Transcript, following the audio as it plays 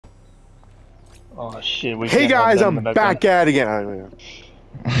Oh shit, we Hey can't have guys, that in the I'm background. back at it again.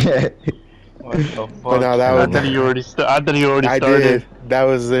 What the But fuck? no, that I was thought you already. I thought you already I started. did. That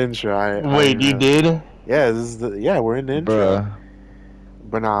was the intro. I Wait, you did? yeah, this is the we're in the intro. Bruh.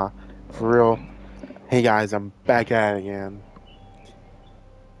 But nah, for real. Hey guys, I'm back at it again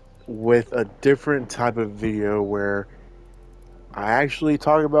with a different type of video where I actually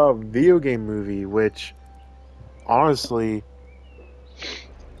talk about video game movie, which honestly,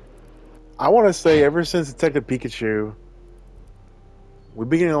 I want to say ever since Detective Pikachu, we've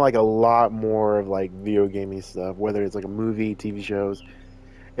been getting like a lot more of like video gaming stuff, whether it's like a movie, TV shows.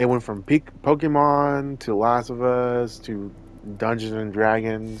 It went from Pokemon to Last of Us to Dungeons and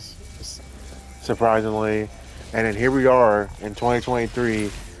Dragons, surprisingly, and then here we are in 2023,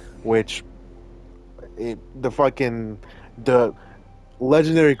 which the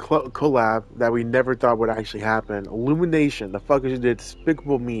legendary collab that we never thought would actually happen. Illumination, the fuckers who did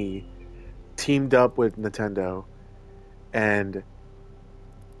Despicable Me, teamed up with Nintendo and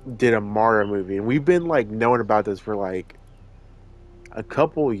did a Mario movie, and we've been like knowing about this for like a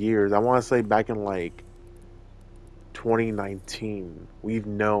couple of years. I want to say back in like 2019, we've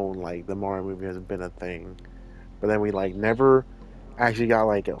known like the Mario movie has been a thing, but then we like never actually got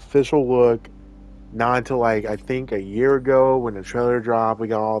like an official look. Not until like I think a year ago when the trailer dropped, we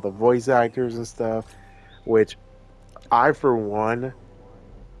got all the voice actors and stuff. Which I, for one,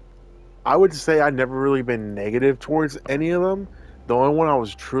 I would say I've never really been negative towards any of them. The only one I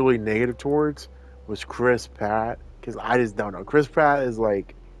was truly negative towards was Chris Pratt because I just don't know. Chris Pratt is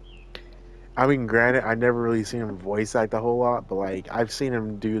like, I mean, granted, I never really seen him voice act a whole lot, but like I've seen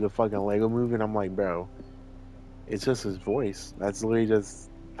him do the fucking Lego movie, and I'm like, bro, it's just his voice. That's literally just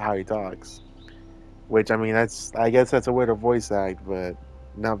how he talks. Which I mean, I guess that's a way to voice act, but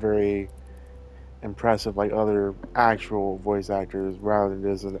not very impressive like other actual voice actors, rather than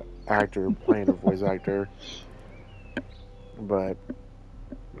just an actor playing a voice actor. But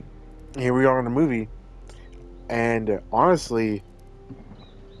here we are in the movie, and honestly,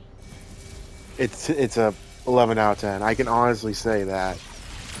 it's a 11 out of 10. I can honestly say that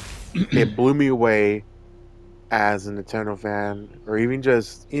it blew me away as a Nintendo fan, or even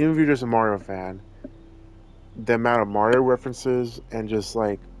if you're just a Mario fan. The amount of Mario references and just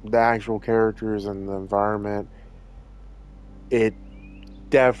like the actual characters and the environment, it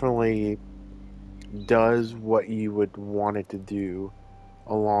definitely does what you would want it to do,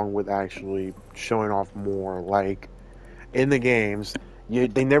 along with actually showing off more. Like in the games,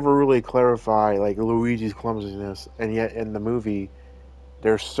 they never really clarify like Luigi's clumsiness, and yet in the movie,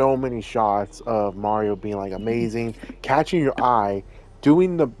 there's so many shots of Mario being like amazing, catching your eye,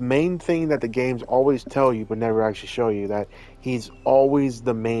 doing the main thing that the games always tell you but never actually show you, that he's always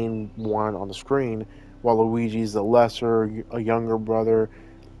the main one on the screen, while Luigi's the lesser, a younger brother,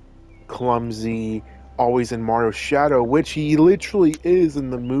 clumsy, always in Mario's shadow, which he literally is in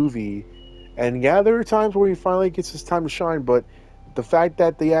the movie. And yeah, there are times where he finally gets his time to shine, but the fact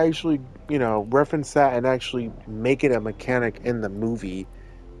that they actually, reference that and actually make it a mechanic in the movie,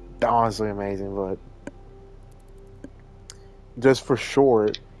 honestly amazing. But just for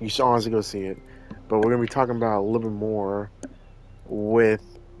short, you should honestly go see it. But we're gonna be talking about a little bit more with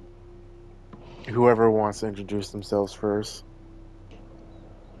whoever wants to introduce themselves first.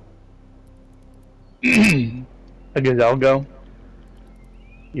 I guess I'll go.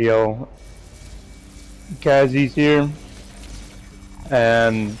 Yo, Kazi's here,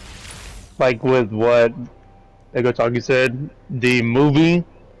 and like with what Egotaki said, the movie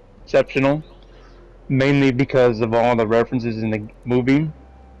exceptional, mainly because of all the references in the movie,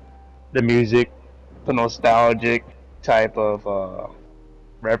 the music, the nostalgic type of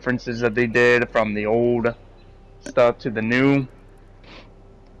references that they did from the old stuff to the new.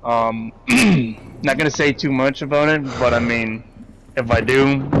 Not gonna say too much about it, but I mean, if I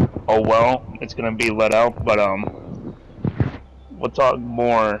do, oh well, it's gonna be let out. But we'll talk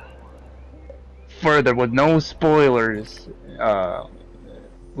more further with no spoilers uh,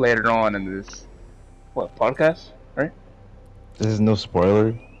 later on in this podcast, right? This is no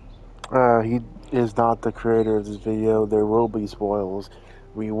spoiler. He is not the creator of this video. There will be spoils.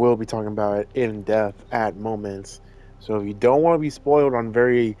 We will be talking about it in depth at moments. So if you don't want to be spoiled on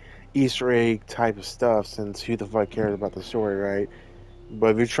very Easter egg type of stuff, since who the fuck cares about the story, right? But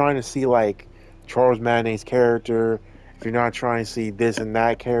if you're trying to see like Charles Manet's character, if you're not trying to see this and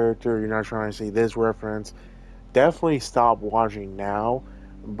that character, you're not trying to see this reference, definitely stop watching now.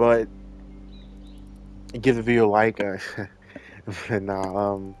 But give the video a like.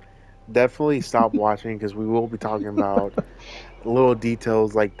 Nah, definitely stop watching because we will be talking about little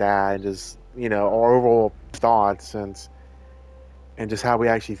details like that and just our overall thoughts, since and just how we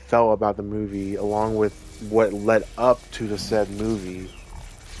actually felt about the movie, along with what led up to the said movie.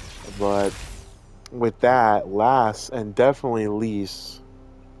 But with that, last and definitely least,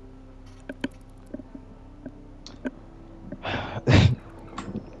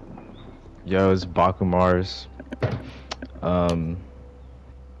 Yo, it's Bakumars.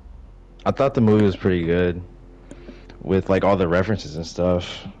 I thought the movie was pretty good with like all the references and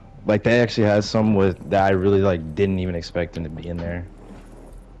stuff. Like they actually had some with that I really like didn't even expect them to be in there.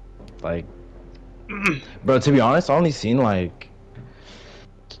 Like, bro, to be honest, I only seen like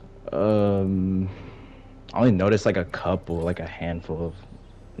I only noticed like a couple, like a handful of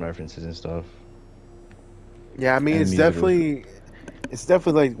references and stuff. yeah, I mean, And the music was it's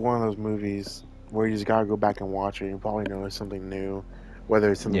definitely like one of those movies where you just gotta go back and watch it. You probably notice something new,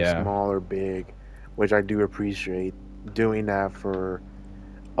 whether it's something yeah. small or big, which I do appreciate doing that for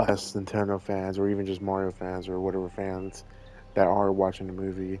us Nintendo fans, or even just Mario fans, or whatever fans that are watching the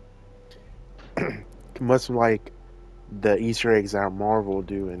movie. Much like the Easter eggs that Marvel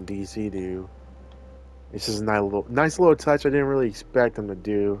do and DC do. It's just a nice little touch I didn't really expect them to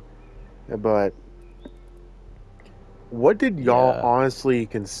do. But what did y'all Yeah. honestly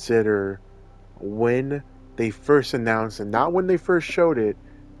consider when they first announced it? Not when they first showed it,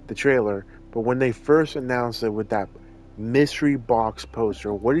 the trailer, but when they first announced it with that mystery box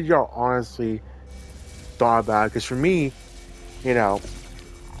poster. What did y'all honestly thought about it? Because for me, you know,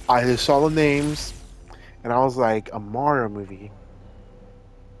 I just saw the names and I was like, a Mario movie.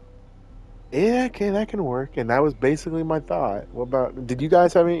 Yeah, okay, that can work. And that was basically my thought. What about, did you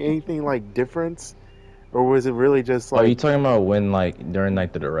guys have anything like difference? Or was it really just Are you like, talking about when like during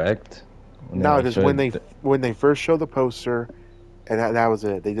like the direct? When they no, like just showed when they first showed the poster, and that was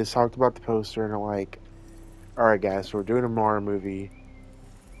it. They just talked about the poster and they're like, all right, guys, we're doing a Mario movie.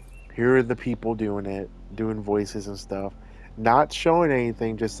 Here are the people doing it, doing voices and stuff. Not showing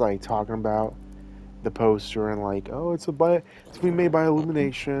anything, just like talking about the poster and like, oh, it's being made by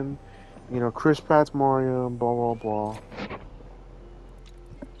Illumination. You know, Chris Pratt's Mario, and blah blah blah.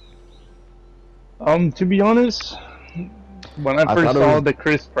 To be honest, when I I first thought it saw was the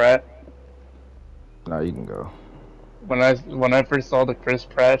Chris Pratt, no, you can go. when I first saw the Chris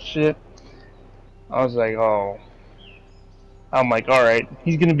Pratt shit, I was like, oh, I'm like, all right,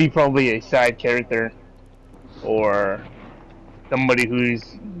 he's gonna be probably a side character or somebody who's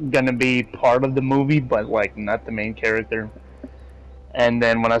gonna be part of the movie, but like not the main character. And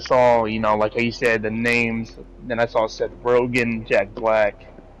then when I saw, like how you said, the names, then I saw Seth Rogen, Jack Black,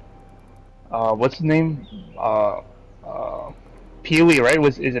 what's his name? Uh, Peely, right?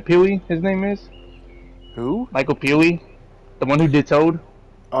 Is it Peely? His name is Who? Michael Peely, the one who did Toad.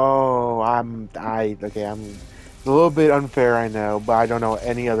 Oh, okay. It's a little bit unfair, I know, but I don't know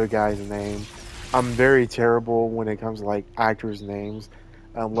any other guy's name. I'm very terrible when it comes to like actors' names,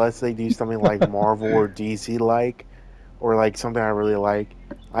 unless they do something like Marvel or DC like, or like something I really like.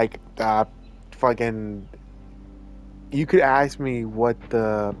 Like, fucking. You could ask me what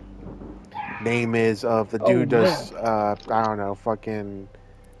the name is of the Oh dude man. does. I don't know, fucking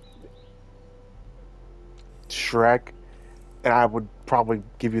Shrek, and I would probably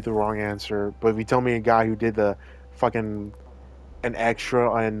give you the wrong answer. But if you tell me a guy who did the fucking an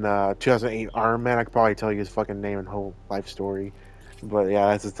extra in 2008 Iron Man, I could probably tell you his fucking name and whole life story. But yeah,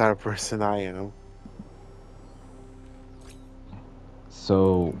 that's the type of person I am.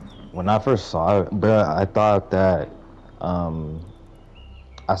 So when I first saw it, bro, I thought that um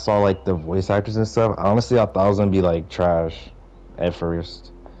I saw like the voice actors and stuff. Honestly, I thought it was gonna be like trash at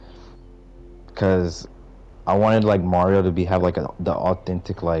first, cause I wanted like Mario to have like the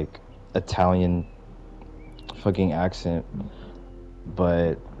authentic like Italian fucking accent,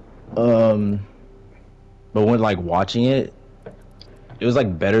 but um, but when like watching it, it was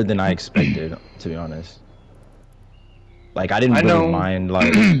like better than I expected, to be honest. Like I I didn't really know. mind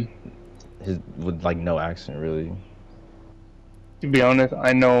like his with like no accent really. To be honest,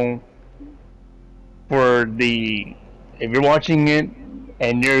 I know for the if you're watching it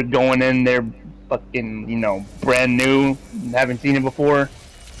and you're going in there fucking brand new, haven't seen it before.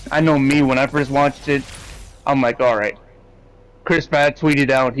 I know me when I first watched it, I'm like, all right. Chris Pratt tweeted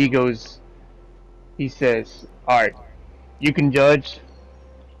out. He says, all right, you can judge,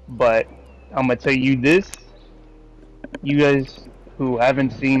 but I'm gonna tell you this: you guys who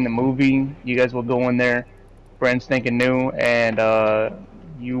haven't seen the movie, you guys will go in there, brand spanking new, and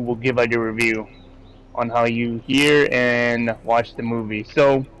you will give out your review on how you hear and watch the movie.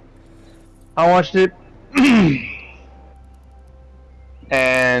 So I watched it,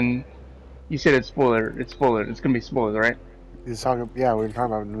 and you said it's spoiler. It's spoiler. It's gonna be spoilers, right? He's talking. Yeah, we were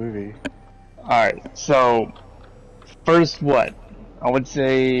talking about the movie. All right. So first, what? I would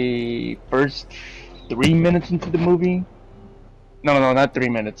say first 3 minutes into the movie. No, no, not 3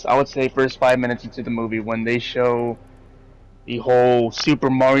 minutes. I would say first 5 minutes into the movie when they show the whole Super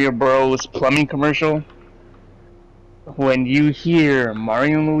Mario Bros. Plumbing commercial. When you hear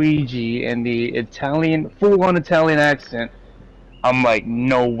Mario and Luigi and the Italian, full-on Italian accent, I'm like,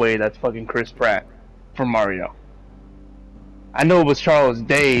 no way, that's fucking Chris Pratt for Mario. I know it was Charles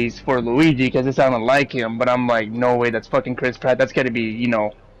Days for Luigi because it sounded like him, but I'm like, no way, that's fucking Chris Pratt. That's gotta be,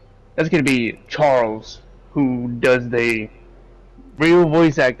 that's gonna be Charles who does the real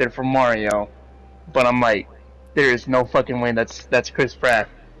voice actor for Mario. But I'm like, there is no fucking way that's Chris Pratt.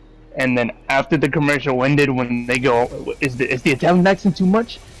 And then after the commercial ended, when they go, is the Italian accent too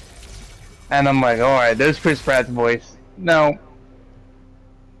much? And I'm like, all right, there's Chris Pratt's voice. Now,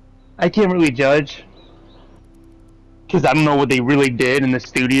 I can't really judge because I don't know what they really did in the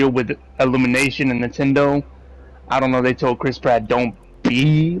studio with Illumination and Nintendo. I don't know. They told Chris Pratt, don't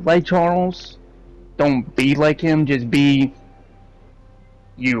be like Charles, don't be like him, just be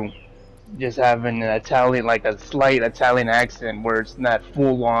you. Just having an Italian, like a slight Italian accent where it's not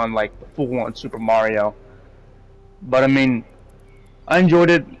full on, like full on Super Mario. But I mean, I enjoyed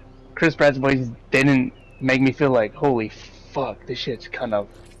it. Chris Pratt's voice didn't make me feel like, holy fuck, this shit's kind of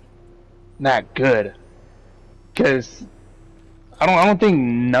not good. Cause I don't think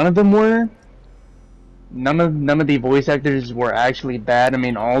none of them were. None of the voice actors were actually bad. I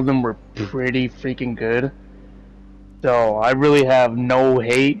mean, all of them were pretty freaking good. So I really have no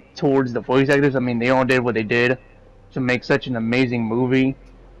hate towards the voice actors. I mean, they all did what they did to make such an amazing movie.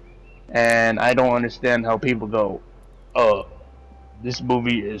 And I don't understand how people go, this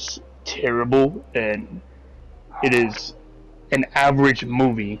movie is terrible and it is an average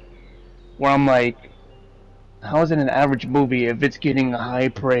movie. Where I'm like, how is it an average movie if it's getting high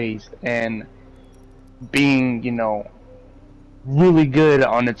praise and being, really good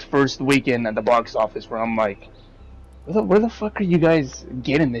on its first weekend at the box office? Where I'm like, where the fuck are you guys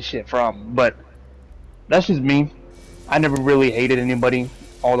getting this shit from? But that's just me. I never really hated anybody.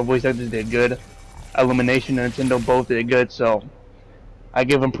 All the voice actors did good. Illumination and Nintendo both did good, so I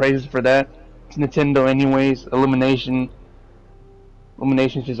give them praises for that. It's Nintendo anyways. Illumination's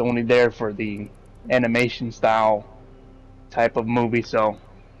just only there for the animation style type of movie, so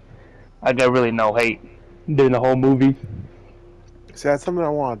I got really no hate during the whole movie. So that's something I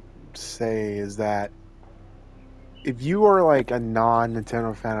want to say is that if you are like a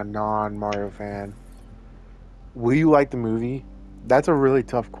non-Nintendo fan, a non-Mario fan, will you like the movie? That's a really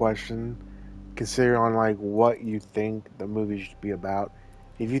tough question, considering on like what you think the movie should be about.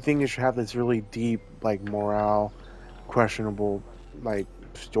 If you think it should have this really deep, like morale, questionable, like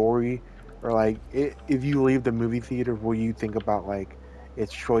story, or like if you leave the movie theater, will you think about like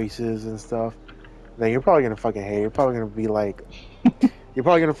its choices and stuff? Then you're probably gonna fucking hate it. You're probably gonna be like, you're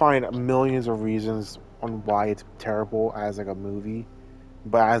probably gonna find millions of reasons on why it's terrible as like a movie,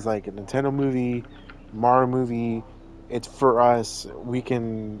 but as like a Nintendo movie, Mario movie, it's for us. You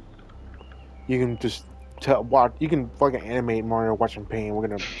can just watch. You can fucking animate Mario watching pain. We're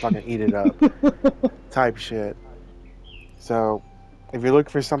gonna fucking eat it up, type shit. So, if you're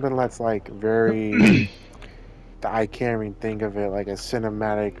looking for something that's like very, I can't even think of it, like a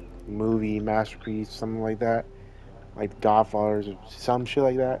cinematic movie masterpiece, something like that, like Godfathers or some shit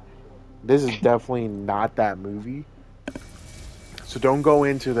like that. This is definitely not that movie. So don't go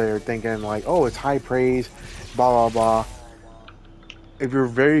into there thinking like, oh, it's high praise, blah, blah, blah. If you're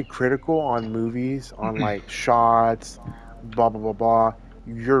very critical on movies, on like shots, blah, blah, blah, blah,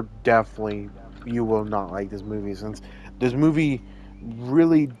 you will not like this movie, since this movie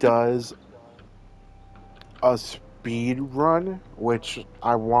really does a speed run, which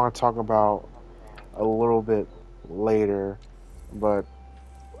I want to talk about a little bit later, but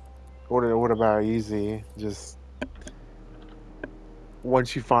what about Easy? Just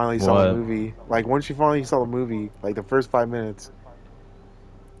once you finally saw the movie, like once you finally saw the movie, like the first 5 minutes,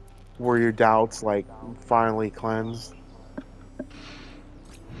 were your doubts like finally cleansed?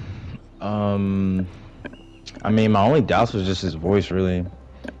 I mean, my only doubts was just his voice, really,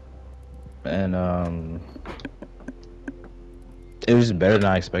 and it was better than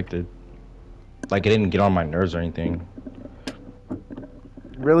I expected. Like, it didn't get on my nerves or anything.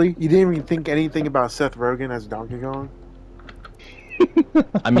 Really? You didn't even think anything about Seth Rogen as Donkey Kong?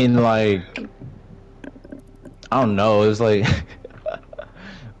 I mean, like, I don't know. It was like,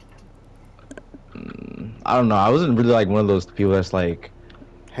 I don't know. I wasn't really like one of those people that's like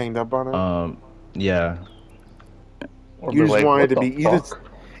hanged up on it. Yeah. You just wanted to be.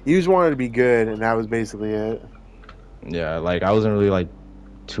 You just wanted to be good, and that was basically it. Yeah, like I wasn't really like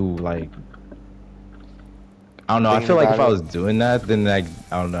too like. I don't know. I thinking feel like if about I it was doing that, then like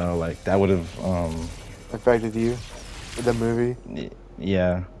I don't know, like that would have affected you, the movie.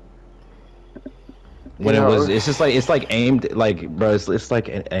 yeah. You When it know, was, it's like aimed like bro, it's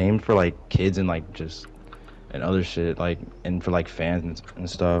like aimed for like kids and like just and other shit like and for like fans and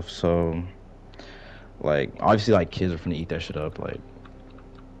stuff. So like obviously like kids are finna eat that shit up. Like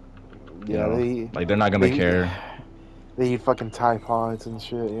you yeah, know, like they're not gonna they care. they eat fucking Tide Pods and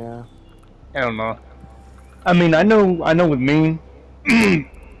shit. Yeah. I don't know. I mean, I know with me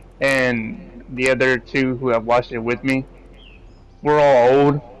and the other two who have watched it with me, we're all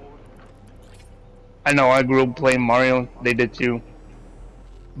old. I know I grew up playing Mario. They did too.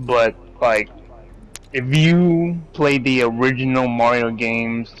 But like, if you play the original Mario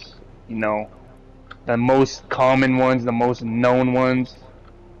games, you know, the most common ones, the most known ones,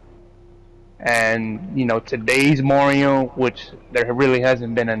 and you know today's Mario, which there really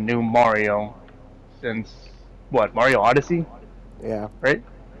hasn't been a new Mario since what, Mario Odyssey, Yeah. right?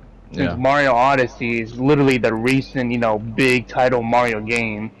 Since Yeah. Mario Odyssey is literally the recent, you know, big title Mario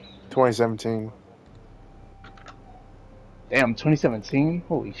game. 2017. Damn, 2017?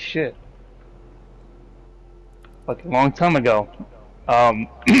 Holy shit. Fucking long time ago. Um,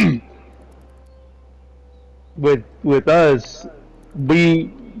 with us,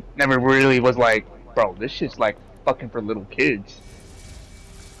 we never really was like, bro, this shit's like fucking for little kids.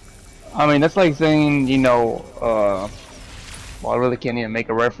 I mean, that's like saying, you know, well, I really can't even make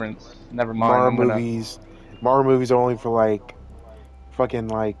a reference. Never mind, Mario I'm gonna. movies. Mario movies are only for like fucking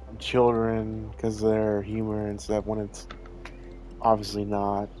like children because they're humor and stuff. When it's obviously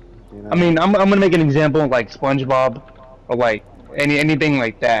not. You I know. mean, I'm gonna make an example like SpongeBob, or like anything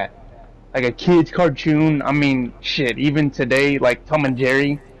like that, like a kids cartoon. I mean, shit. Even today, like Tom and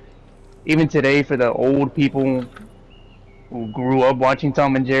Jerry. Even today, for the old people who grew up watching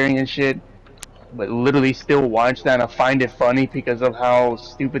Tom and Jerry and shit, but literally still watch that and find it funny because of how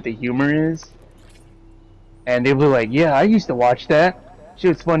stupid the humor is. And they were like, "Yeah, I used to watch that. Shit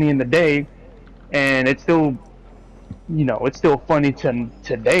was funny in the day, and it's still, you know, it's still funny to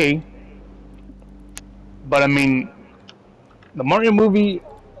today." But I mean, the Mario movie,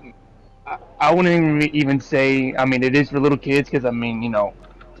 I wouldn't even say. I mean, it is for little kids because I mean, you know,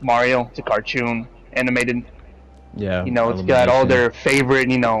 it's Mario. It's a cartoon, animated. Yeah. You know, it's got all Illumination. their favorite.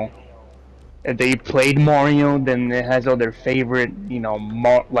 You know, if they played Mario, then it has all their favorite. You know,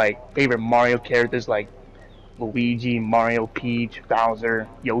 like favorite Mario characters like Luigi, Mario, Peach, Bowser,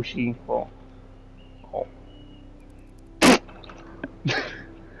 Yoshi. Well, oh.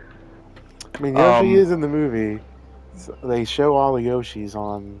 I mean, Yoshi is in the movie. So they show all the Yoshis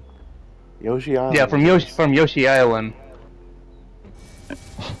on Yoshi Island. Yeah, from Yoshi Island.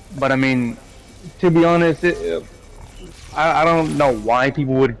 But I mean, to be honest, I don't know why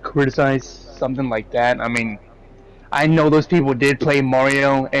people would criticize something like that. I mean, I know those people did play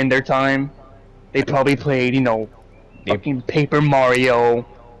Mario in their time. They probably played, you know, fucking Paper Mario,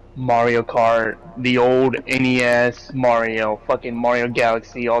 Mario Kart, the old NES Mario, fucking Mario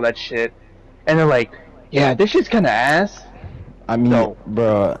Galaxy, all that shit. And they're like, yeah, this shit's kind of ass. I mean, So,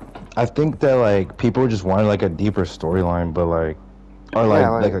 bro, I think that like people just wanted like a deeper storyline, but like, or Yeah,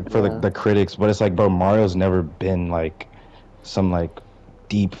 like for yeah. the critics, but it's like, bro, Mario's never been like some like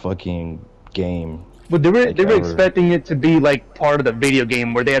deep fucking game. but they were Like, they were ever. expecting it to be like part of the video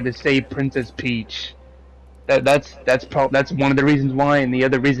game where they had to save Princess Peach. That's one of the reasons why, and the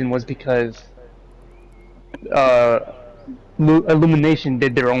other reason was because uh, Illumination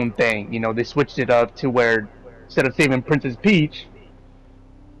did their own thing. You know, they switched it up to where instead of saving Princess Peach,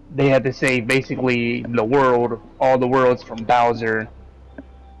 they had to save basically the world, all the worlds from Bowser.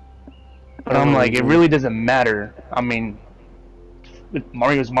 But And I'm like, it Luigi. really doesn't matter. I mean,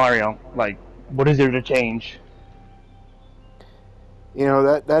 Mario's Mario. Like, what is there to change? You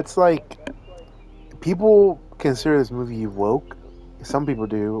know that's like people consider this movie woke. Some people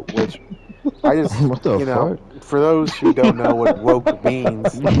do, which I just What the you know fuck? for those who don't know what woke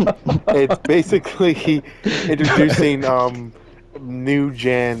means, it's basically introducing new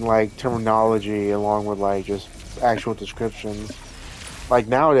gen like terminology along with like just actual descriptions. Like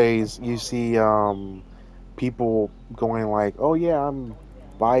nowadays, you see people going like, "Oh yeah, I'm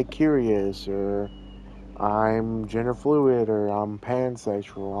bi-curious," or "I'm gender fluid," or "I'm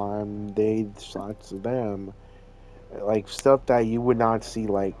pansexual," "I'm they such them," like stuff that you would not see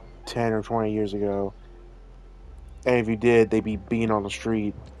like 10 or 20 years ago. And if you did, they'd be being on the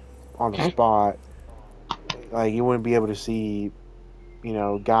street on the spot. Like you wouldn't be able to see, you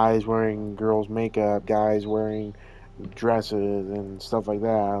know, guys wearing girls' makeup, guys wearing dresses and stuff like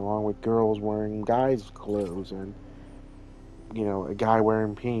that, along with girls wearing guys' clothes, and you know, a guy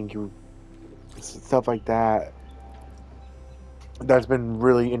wearing pink, stuff like that. that's been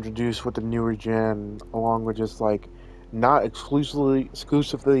really introduced with the newer gen, along with just like not exclusively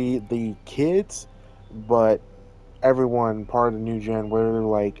the kids, but everyone part of the new gen, whether they're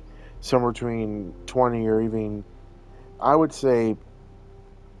like somewhere between 20 or even I would say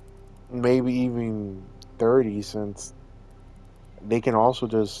maybe even 30, since they can also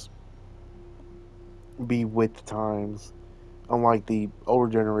just be with the times, unlike the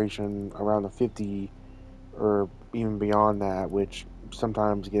older generation around the 50 or even beyond that, which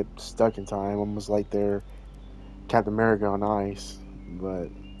sometimes get stuck in time, almost like they're Captain America on ice. But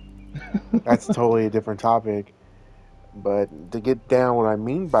that's totally a different topic. But to get down, what I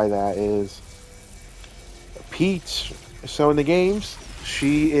mean by that is Peach. So in the games,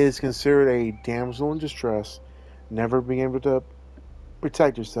 she is considered a damsel in distress, never being able to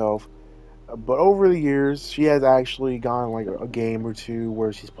protect herself. But over the years, she has actually gone like a game or two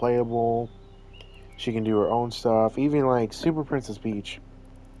where she's playable. She can do her own stuff. Even like Super Princess Peach,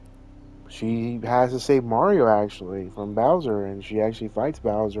 she has to save Mario actually from Bowser, and she actually fights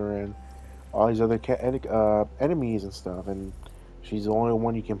Bowser and all these other enemies and stuff. And she's the only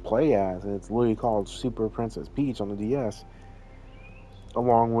one you can play as, and it's literally called Super Princess Peach on the DS.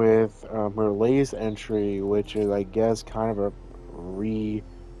 Along with her latest entry, which is I guess kind of a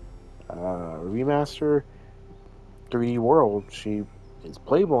remaster, 3D World. She is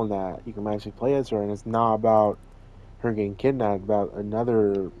playable in that. You can actually play as her, and it's not about her getting kidnapped. About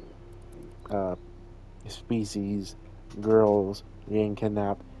another uh, species, girls getting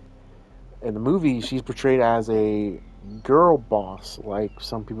kidnapped. In the movie, she's portrayed as a girl boss, like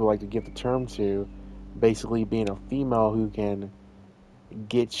some people like to give the term to, basically being a female who can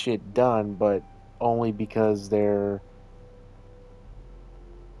get shit done, but only because they're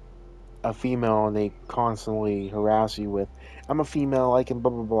a female and they constantly harass you with, I'm a female, I can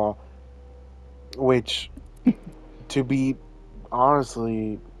blah blah blah. Which, to be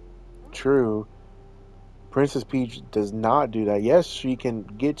honestly true, Princess Peach does not do that. Yes, she can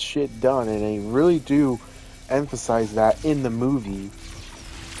get shit done, and they really do emphasize that in the movie.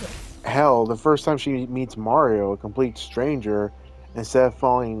 Hell, the first time she meets Mario, a complete stranger, instead of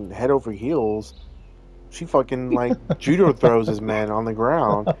falling head over heels, she fucking like judo throws his man on the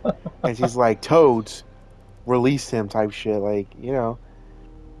ground, and she's like, "Toads, release him," type shit. Like,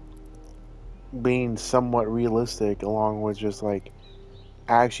 being somewhat realistic, along with just like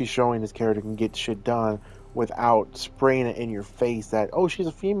actually showing this character can get shit done without spraying it in your face that, oh, she's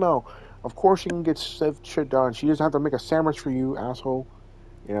a female, of course she can get shit done, she doesn't have to make a sandwich for you, asshole.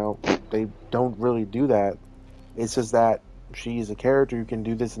 They don't really do that. It's just that she's a character who can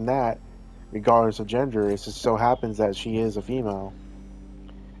do this and that regardless of gender. It just so happens that she is a female,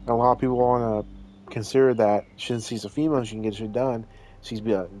 and a lot of people want to consider that since she's a female she can get shit done, she's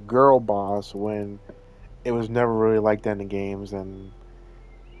be a girl boss, when it was never really like that in the games. And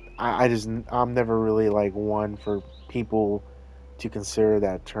I'm never really like one for people to consider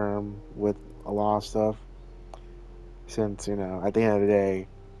that term with a lot of stuff, since at the end of the day,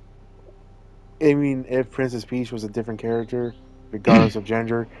 I mean, if Princess Peach was a different character regardless of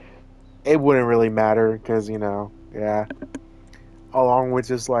gender, it wouldn't really matter, because yeah, along with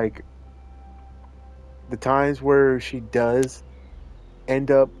just like the times where she does end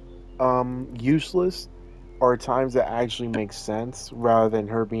up useless are times that actually make sense, rather than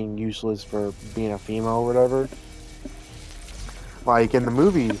her being useless for being a female or whatever. Like in the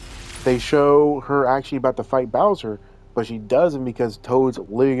movie, they show her actually about to fight Bowser, but she doesn't because Toad's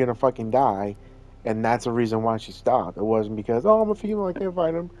literally gonna fucking die, and that's the reason why she stopped. It wasn't because, oh, I'm a female, I can't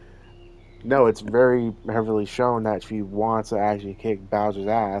fight him. No, it's very heavily shown that she wants to actually kick Bowser's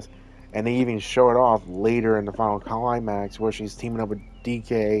ass, and they even show it off later in the final climax where she's teaming up with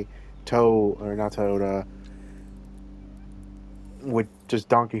DK, Toad, or not Toad, with just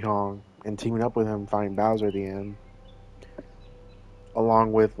Donkey Kong, and teaming up with him fighting Bowser at the end.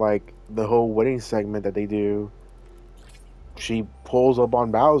 Along with like the whole wedding segment that they do, she pulls up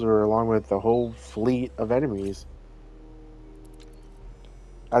on Bowser along with the whole fleet of enemies.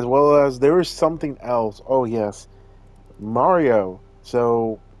 As well as there is something else. Oh yes, Mario.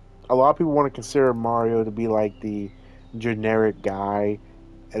 So a lot of people want to consider Mario to be like the generic guy,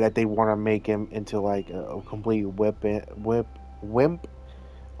 and that they want to make him into like a complete wimp,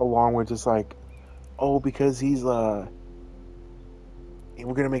 along with just like, oh, because he's we're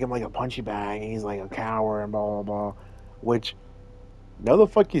gonna make him like a punchy bag, and he's like a coward and blah blah blah. Which, no, the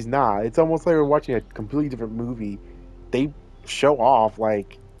fuck he's not. It's almost like we're watching a completely different movie. They show off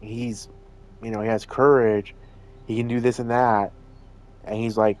like he's, he has courage, he can do this and that, and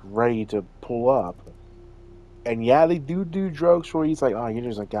he's like ready to pull up. And yeah, they do jokes where he's like, oh, you're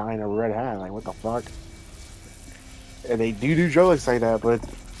just a guy in a red hat. Like, what the fuck? and they do jokes like that, but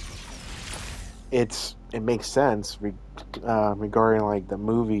it makes sense regarding like the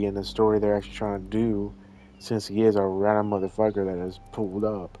movie and the story they're actually trying to do, since he is a random motherfucker that is pulled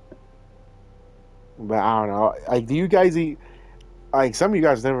up. But I don't know. Like, do you guys like some of you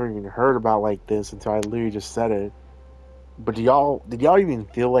guys never even heard about like this until I literally just said it. But did y'all even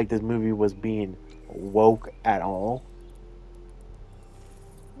feel like this movie was being woke at all?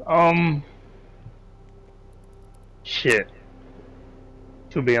 Shit.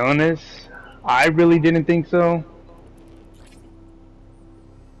 To be honest, I really didn't think so.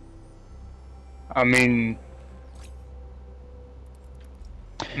 I mean,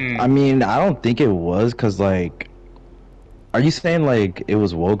 I mean, I don't think it was because, like, are you saying like it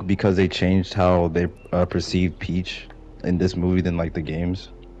was woke because they changed how they perceive Peach in this movie than like the games?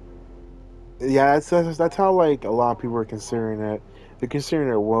 Yeah, that's how like a lot of people are considering it. They're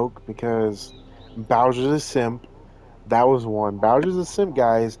considering it woke because Bowser's a simp. That was one. Bowser's a simp,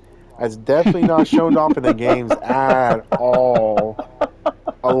 guys. That's definitely not shown off in the games at all.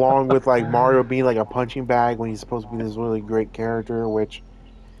 Along with like Mario being like a punching bag when he's supposed to be this really great character, which,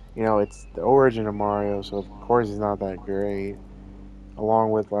 you know, it's the origin of Mario, so of course he's not that great.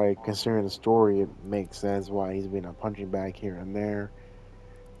 Along with like considering the story, it makes sense why he's being a punching bag here and there.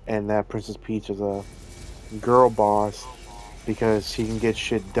 And that Princess Peach is a girl boss because she can get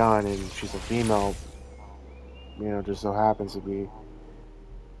shit done and she's a female, you know, just so happens to be.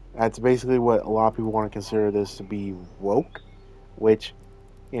 That's basically what a lot of people want to consider this to be woke, which,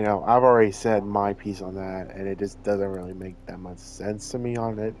 you know, I've already said my piece on that, and it just doesn't really make that much sense to me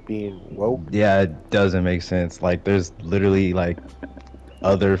on it being woke. Yeah, it doesn't make sense. Like, there's literally like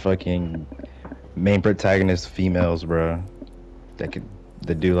other fucking main protagonist females, bro,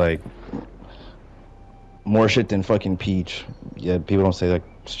 that do like more shit than fucking Peach. Yeah, people don't say like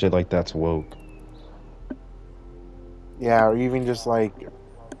shit like that's woke. Yeah, or even just like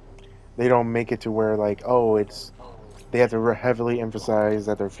they don't make it to where like, oh, it's they have to heavily emphasize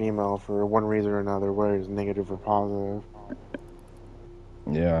that they're female for one reason or another, whether it's negative or positive.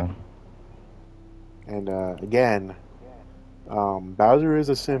 Yeah. And again, Bowser is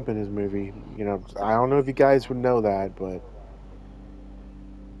a simp in his movie. You know, I don't know if you guys would know that, but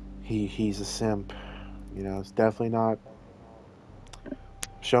he's a simp. You know, it's definitely not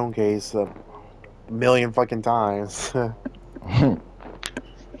showcased a million fucking times.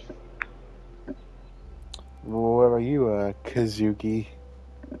 What about you, Kazuki?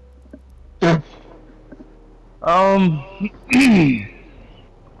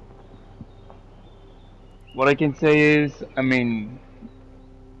 what I can say is, I mean,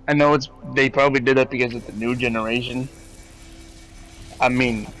 I know they probably did that because it's the new generation. I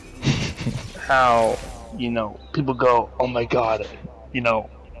mean, how, you know, people go, oh my god, you know,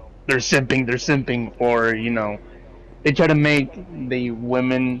 they're simping, or, you know, they try to make the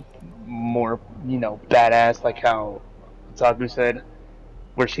women more, you know, badass, like how Taku said,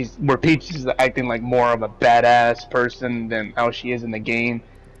 where Peach is acting like more of a badass person than how she is in the game,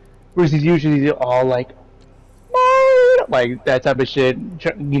 whereas she's usually all like that type of shit,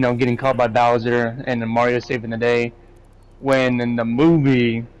 you know, getting caught by Bowser and then Mario saving the day. When in the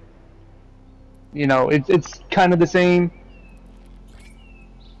movie, you know, it's kind of the same.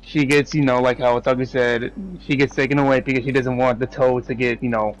 She gets, you know, like how Otaku said, she gets taken away because she doesn't want the Toad to get, you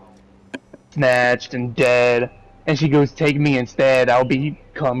know, snatched and dead. And she goes, take me instead, I'll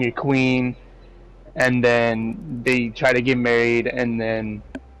become your queen. And then they try to get married, and then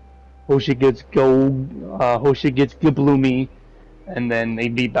Hoshi gets Gabloomy, and then they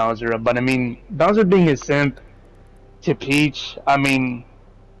beat Bowser up. But I mean, Bowser being a simp to Peach, I mean,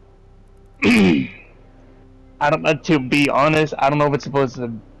 I don't know, to be honest, I don't know if it's supposed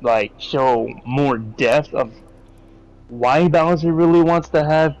to like show more depth of why Bowser really wants to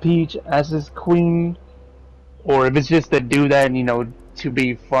have Peach as his queen, or if it's just to do that, you know, to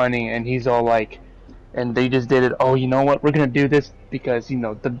be funny, and he's all like, and they just did it, oh, you know what, we're gonna do this because, you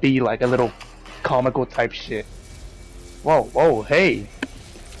know, to be like a little comical type shit. Whoa, hey.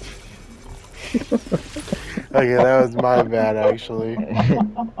 Okay, that was my bad, actually.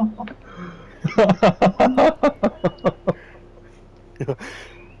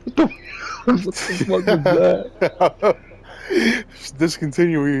 What the fuck is that?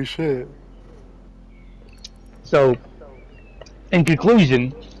 Discontinue your shit. So, in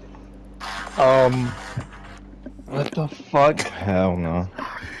conclusion, what the fuck? Hell no.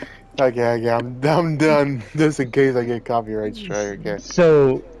 Okay, I'm done. Just in case I get copyright strike. Okay.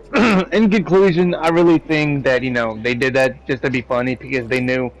 So, in conclusion, I really think that, you know, they did that just to be funny because they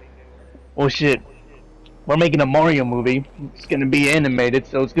knew, well, shit, we're making a Mario movie. It's gonna be animated,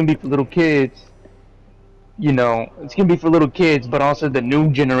 so it's gonna be for little kids. you know, it's gonna be for little kids, but also the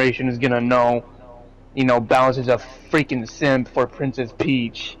new generation is gonna know, you know, Bowser's a freaking simp for Princess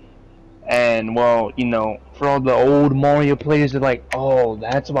Peach. And well, you know, for all the old Mario players, they're like, oh,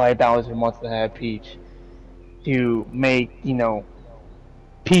 that's why Bowser wants to have Peach to make, you know,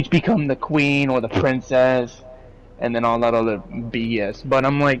 Peach become the queen or the princess, and then all that other BS. But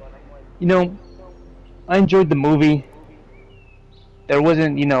I'm like, you know, I enjoyed the movie. There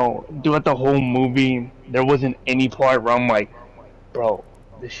wasn't, you know, throughout the whole movie, there wasn't any part where I'm like, bro,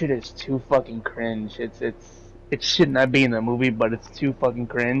 this shit is too fucking cringe. It should not be in the movie, but it's too fucking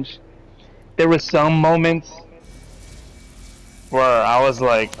cringe. There were some moments where I was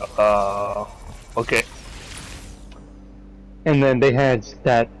like, okay. And then they had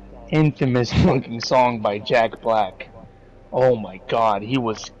that infamous fucking song by Jack Black. Oh my god, he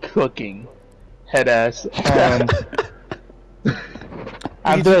was cooking. Head ass.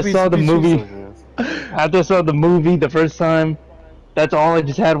 After I saw the movie, the first time, that's all I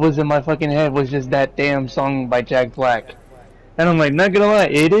just had was in my fucking head was just that damn song by Jack Black. And I'm like, not gonna lie,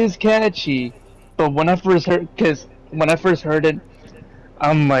 it is catchy. But when I first heard it,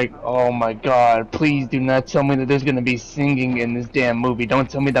 I'm like, oh my god, please do not tell me that there's gonna be singing in this damn movie. Don't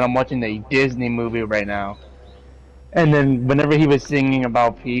tell me that I'm watching a Disney movie right now. And then whenever he was singing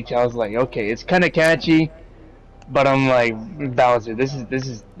about Peach, I was like, okay, it's kind of catchy, but I'm like, Bowser,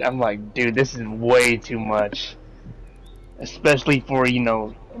 I'm like, dude, this is way too much. Especially for, you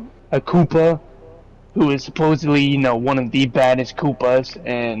know, a Koopa who is supposedly, you know, one of the baddest Koopas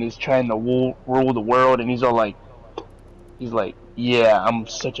and is trying to rule the world, and he's like, yeah, I'm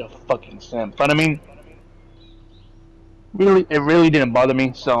such a fucking simp. But I mean, really, it really didn't bother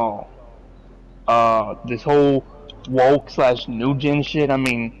me. So, this whole woke / new gen shit, I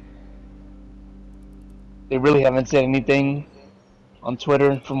mean, they really haven't said anything on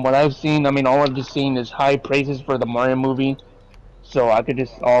Twitter from what I've seen. I mean, all I've just seen is high praises for the Mario movie. So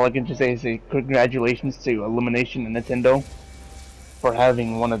all I can just say is congratulations to Illumination and Nintendo for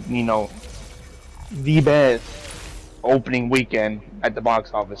having one of, you know, the best opening weekend at the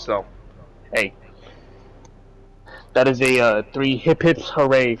box office. So, hey, that is a 3 hip hips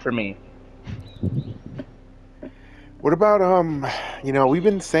hooray for me. What about you know, we've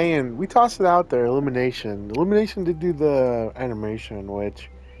been saying, we tossed it out there, Illumination. Illumination did do the animation, which,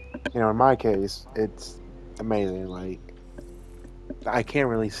 you know, in my case, it's amazing. Like, I can't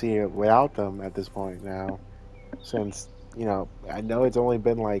really see it without them at this point now, since, you know, I know it's only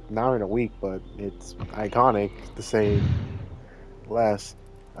been like not in a week, but it's iconic to say less.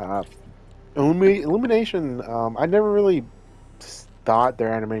 Illumination, I never really thought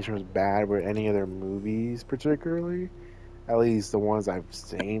their animation was bad with any of their movies, particularly. At least the ones I've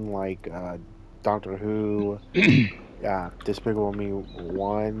seen, like Doctor Who, Despicable Me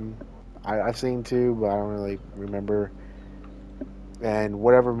 1. I've seen 2, but I don't really remember. And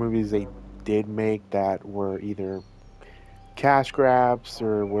whatever movies they did make that were either cash grabs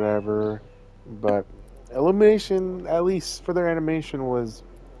or whatever. But Illumination, at least for their animation, was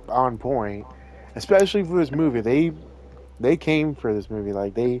on point. Especially for this movie. They came for this movie.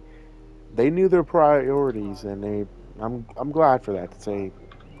 Like, they knew their priorities, and I'm glad for that, to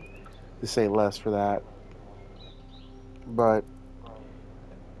say less for that. But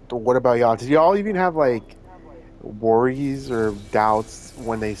what about y'all? Did y'all even have like worries or doubts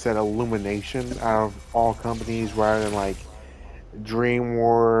when they said Illumination out of all companies rather than like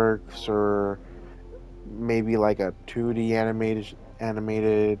DreamWorks or maybe like a 2D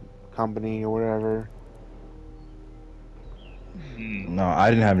animated company or whatever? No,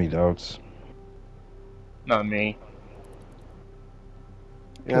 I didn't have any doubts. Not me.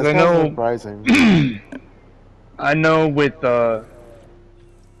 Yeah, that's I kind of know, surprising. I know with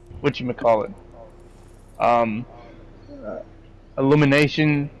whatchamacallit,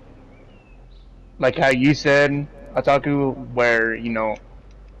 Illumination, like how you said, Otaku, where, you know,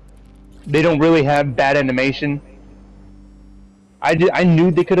 they don't really have bad animation. I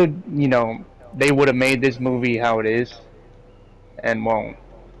knew they could have, you know, they would have made this movie how it is, and well,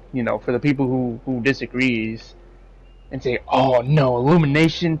 you know, for the people who disagrees and say, oh no,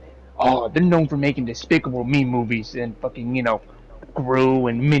 Illumination, oh, they're known for making Despicable Me movies and fucking, you know, Gru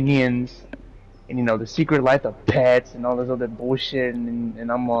and Minions and, you know, The Secret Life of Pets and all this other bullshit,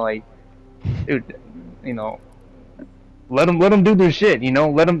 and I'm like, dude, you know, let them do their shit, you know,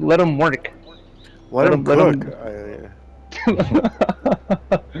 let them work. Let them cook.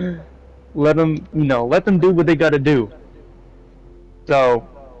 Let them, you know, let them do what they gotta do. So,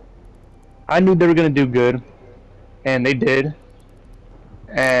 I knew they were gonna do good, and they did.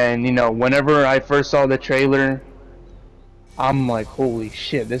 And, you know, whenever I first saw the trailer, I'm like, holy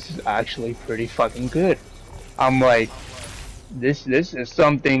shit, this is actually pretty fucking good. I'm like, this is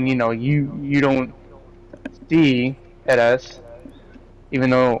something, you know, you don't see at us, even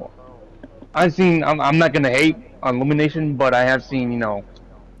though I've seen. I'm not gonna hate on Illumination, but I have seen, you know,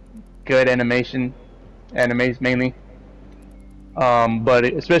 good animes mainly. But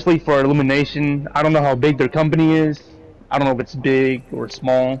especially for Illumination, I don't know how big their company is. I don't know if it's big or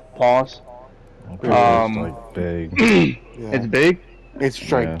small. Pause. I'm pretty sure it's Um, like big. it's Yeah. big. It's Yeah.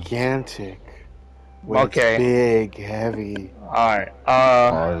 gigantic. When Okay. It's big, heavy. All right.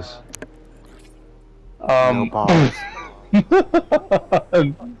 Pause. No pause. You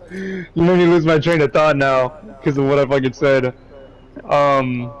made me lose my train of thought now because of what I fucking said.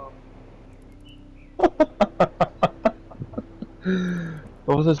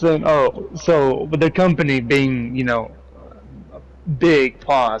 What was I saying? Oh, so with the company being, you know, big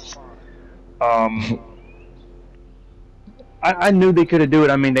pause. Um, I knew they could have do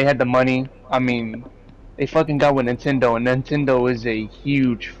it. I mean, they had the money. I mean, they fucking got with Nintendo, and Nintendo is a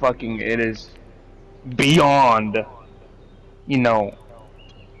huge fucking. It is beyond, you know,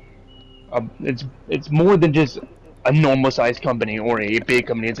 it's more than just a normal sized company or a big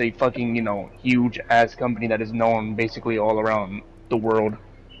company. It's a fucking, you know, huge ass company that is known basically all around the world,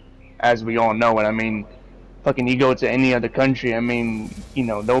 as we all know it. I mean, fucking you go to any other country, I mean, you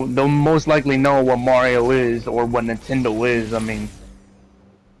know, they'll most likely know what Mario is or what Nintendo is. I mean,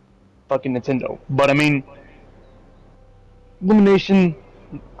 fucking Nintendo. But I mean, Illumination,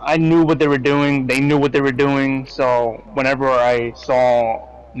 I knew what they were doing. They knew what they were doing. So whenever I saw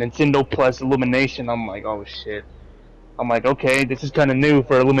Nintendo plus Illumination, I'm like, oh shit. I'm like, okay, this is kind of new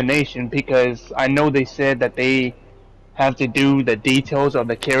for Illumination because I know they said that they have to do the details of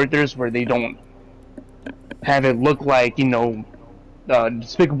the characters where they don't have it look like, you know,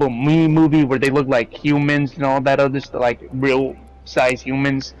 Despicable Me movie where they look like humans and all that other stuff, like real size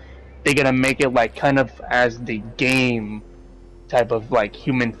humans. They gotta make it like kind of as the game type of like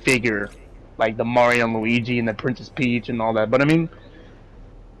human figure, like the Mario and Luigi and the Princess Peach and all that. But I mean,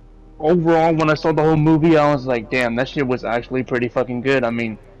 overall, when I saw the whole movie, I was like, damn, that shit was actually pretty fucking good. I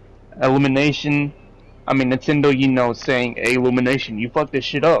mean, Illumination, I mean Nintendo, you know, saying, "Hey, Illumination, you fucked this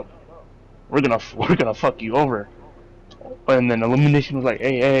shit up. We're gonna fuck you over." And then Illumination was like,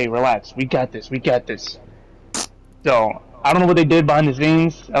 hey, relax. We got this. We got this. So, I don't know what they did behind the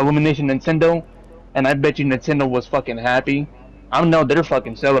scenes, Illumination Nintendo, and I bet you Nintendo was fucking happy. I know they're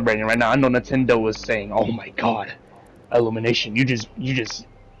fucking celebrating right now. I know Nintendo was saying, oh my god, Illumination, you just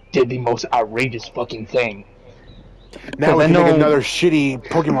did the most outrageous fucking thing. Now we I can know- make another shitty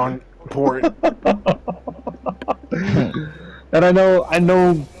Pokemon port. And I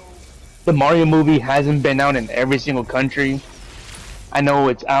know the Mario movie hasn't been out in every single country. I know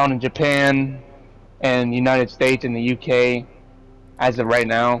it's out in Japan and United States and the UK as of right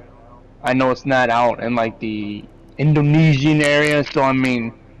now. I know it's not out in like the Indonesian area, so I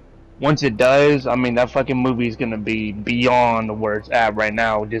mean, once it does, I mean that fucking movie is gonna be beyond where it's at right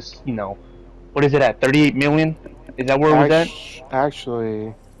now. Just, you know, what is it at? 38 million? Is that where it was at?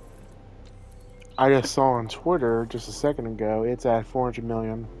 Actually, I just saw on Twitter just a second ago. It's at 400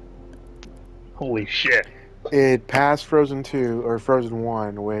 million. Holy shit! It passed Frozen 2 or Frozen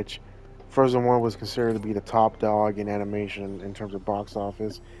 1, which Frozen 1 was considered to be the top dog in animation in terms of box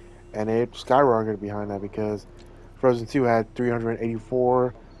office, and it skyrocketed behind that because Frozen 2 had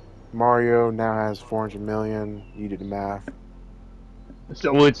 384, Mario now has 400 million. You do the math.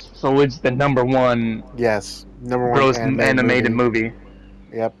 So it's the number one Yes, number one gross animated movie.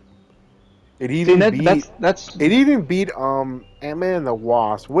 Yep. It See, even beat that's it even beat Ant-Man and the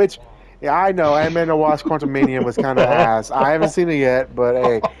Wasp, which yeah, I know Ant-Man and the Wasp Quantumania was kind of ass. I haven't seen it yet, but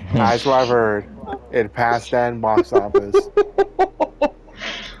hey, that's what I've heard. It passed that in box office.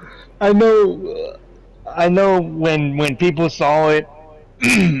 I know when people saw it,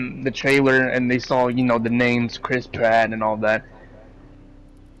 the trailer, and they saw, you know, the names Chris Pratt and all that.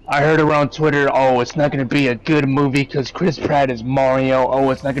 I heard around Twitter, oh, it's not going to be a good movie because Chris Pratt is Mario. Oh,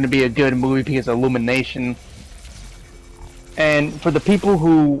 it's not going to be a good movie because Illumination. And for the people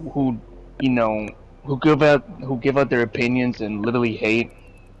who you know, who give out their opinions and literally hate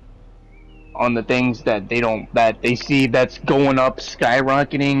on the things that they see that's going up,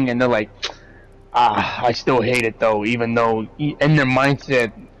 skyrocketing, and they're like, I still hate it though, even though in their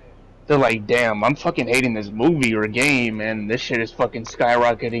mindset they're like, damn, I'm fucking hating this movie or game, and this shit is fucking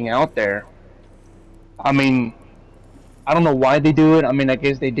skyrocketing out there. I mean, I don't know why they do it. I mean, I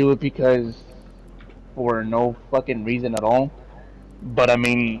guess they do it because for no fucking reason at all. But I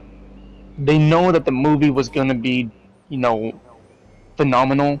mean, they know that the movie was gonna be, you know,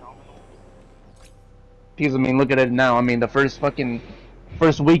 phenomenal. Because I mean, look at it now. I mean, the first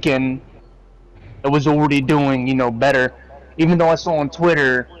weekend, it was already doing, better. Even though I saw on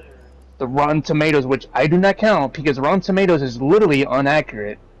Twitter the Rotten Tomatoes, which I do not count because Rotten Tomatoes is literally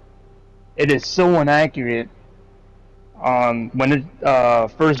inaccurate. It is so inaccurate. When it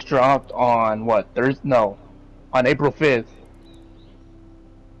first dropped on what Thursday? No, on April 5th,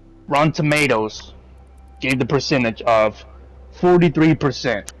 Rotten Tomatoes gave the percentage of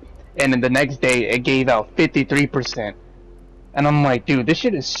 43%, and then the next day it gave out 53%. And I'm like, dude, this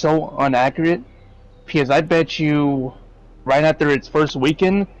shit is so inaccurate because I bet you right after its first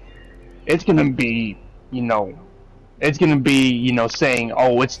weekend, it's gonna be, saying,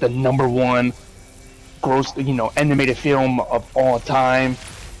 oh, it's the number one gross, animated film of all time.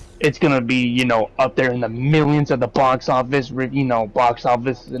 It's gonna be, up there in the millions of the box office, box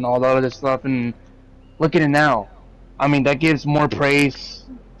office and all the other stuff. And look at it now. I mean, that gives more praise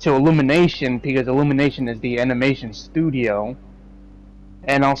to Illumination because Illumination is the animation studio.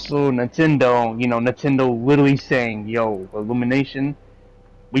 And also Nintendo, Nintendo literally saying, yo, Illumination,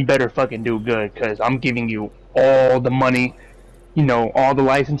 we better fucking do good because I'm giving you all the money, all the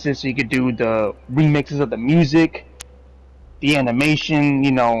licenses so you could do the remixes of the music, the animation,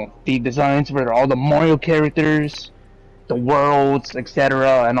 the designs for all the Mario characters, the worlds,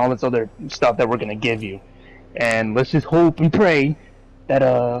 etc., and all this other stuff that we're gonna give you. And let's just hope and pray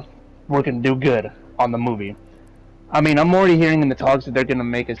that we're gonna do good on the movie. I mean, I'm already hearing in the talks that they're gonna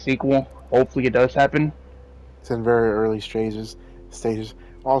make a sequel. Hopefully, it does happen. It's in very early stages.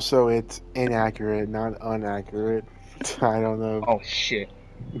 Also, it's inaccurate, not inaccurate. I don't know. Oh shit.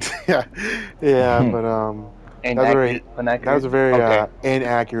 yeah, but that was a very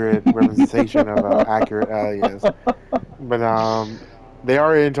inaccurate representation of accurate. Yes, but they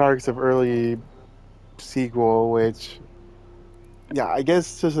are in talks of early sequel, which, yeah, I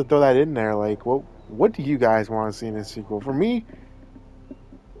guess just to throw that in there, like, what do you guys want to see in a sequel? For me,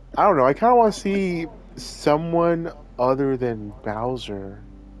 I don't know. I kind of want to see someone other than Bowser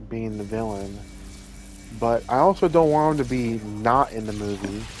being the villain, but I also don't want him to be not in the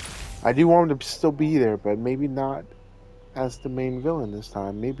movie. I do want him to still be there, but maybe not as the main villain this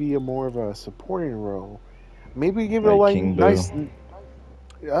time. Maybe more of a supporting role. Maybe give it Like a King nice. Boo.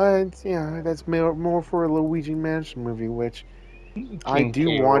 Yeah, that's more for a Luigi Mansion movie, which I King do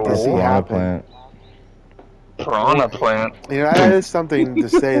K. want to Rool. see Piranha happen. Plant. Piranha Plant. That is something to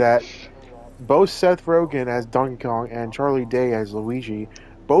say that both Seth Rogen as Donkey Kong and Charlie Day as Luigi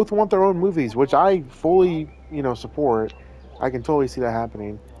both want their own movies, which I fully, support. I can totally see that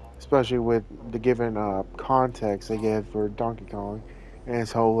happening, especially with the given context they give for Donkey Kong and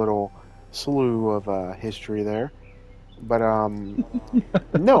his whole little slew of history there. But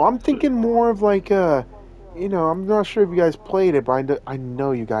no, I'm thinking more of like I'm not sure if you guys played it, but I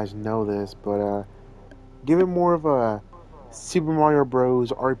know you guys know this, but give it more of a Super Mario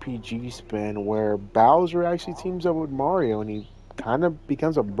Bros. RPG spin where Bowser actually teams up with Mario and he kind of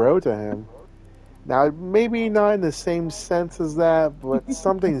becomes a bro to him. Now, maybe not in the same sense as that, but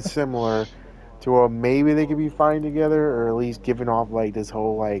something similar to where maybe they could be fighting together, or at least giving off like this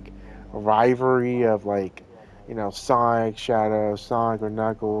whole like rivalry of like, Sonic, Shadow, Sonic or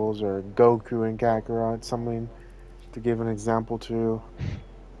Knuckles, or Goku and Kakarot, something to give an example to.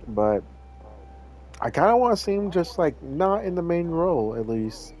 But I kind of want to see him just like not in the main role, at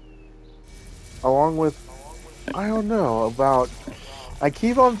least. Along with, I don't know about. I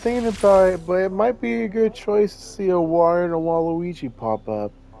keep on thinking about it, but it might be a good choice to see a Wario and a Waluigi pop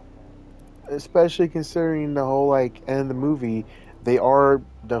up, especially considering the whole like end of the movie. They are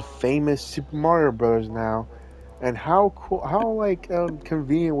the famous Super Mario Brothers now, and how cool, how like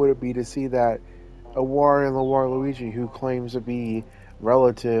convenient would it be to see that a Wario and a Waluigi who claims to be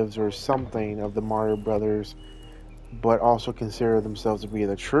relatives or something of the Mario Brothers, but also consider themselves to be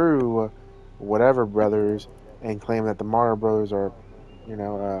the true whatever brothers, and claim that the Mario Brothers are,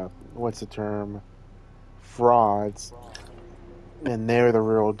 what's the term, frauds, and they're the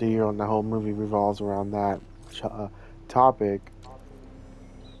real deal, and the whole movie revolves around that topic.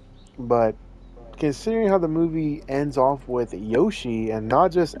 But considering how the movie ends off with Yoshi, and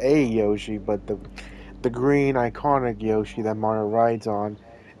not just a Yoshi, but the green iconic Yoshi that Mario rides on,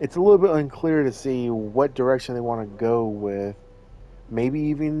 it's a little bit unclear to see what direction they want to go with. Maybe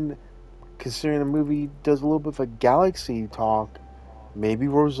even considering the movie does a little bit of a galaxy talk, maybe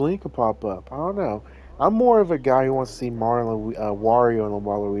Rosaline could pop up. I don't know. I'm more of a guy who wants to see Wario and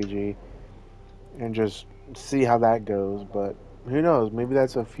Waluigi and just see how that goes. But who knows? Maybe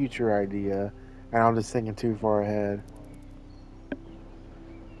that's a future idea, and I'm just thinking too far ahead.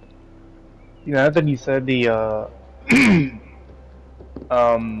 I think you said the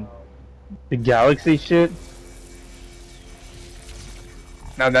the galaxy shit.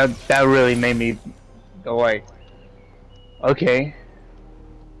 Now that really made me go like, okay,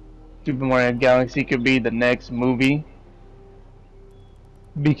 Super Mario Galaxy could be the next movie.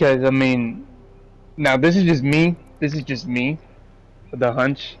 Because I mean, now this is just me. This is just me, the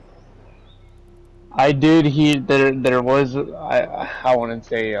hunch. I did hear there was I wouldn't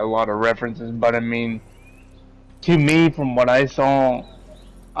say a lot of references, but I mean, to me from what I saw,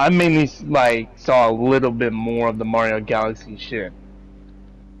 I mainly like saw a little bit more of the Mario Galaxy shit.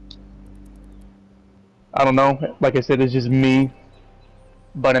 I don't know. Like I said, it's just me.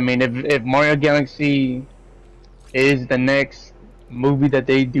 But I mean, if Mario Galaxy is the next movie that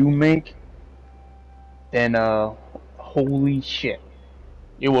they do make, then holy shit,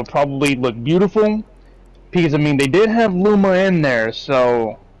 it will probably look beautiful. Because I mean, they did have Luma in there,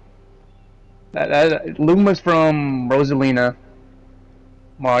 so Luma's from Rosalina,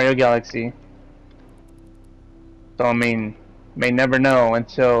 Mario Galaxy. So I mean, may never know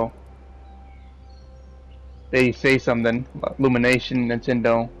until they say something. Illumination,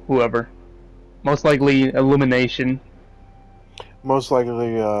 Nintendo, whoever. Most likely Illumination. Most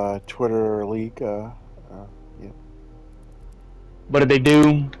likely, Twitter leak. Yeah. But if they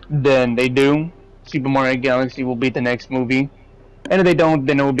do, then they do. Super Mario Galaxy will be the next movie. And if they don't,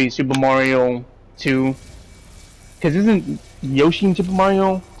 then it will be Super Mario 2. Because isn't Yoshi in Super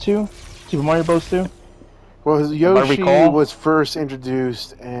Mario 2? Super Mario Bros. 2? Well, Yoshi was first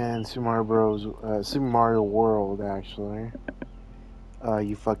introduced in Super Mario Bros. Super Mario World, actually.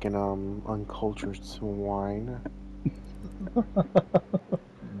 You fucking uncultured swine.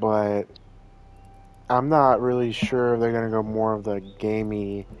 But I'm not really sure if they're gonna go more of the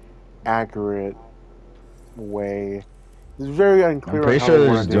gamey, accurate way. It's very unclear. I'm pretty sure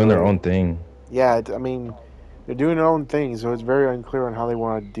they're just doing their own thing. Yeah, I mean, they're doing their own thing, so it's very unclear on how they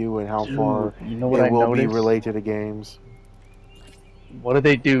want to do and how far it will be related to games. What do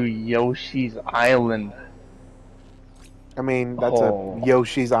they do? Yoshi's Island. I mean, that's a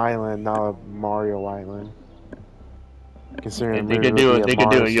Yoshi's Island, not a Mario Island. Considering they could do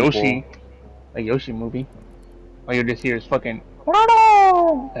a Yoshi movie. All you just hear is fucking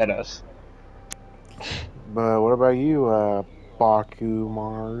at us. But what about you, Baku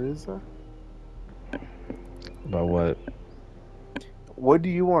Mars? About what? What do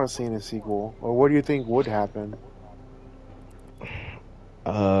you want to see in a sequel, or what do you think would happen?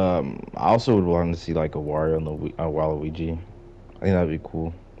 I also would want to see like a Wario and Waluigi. I think that'd be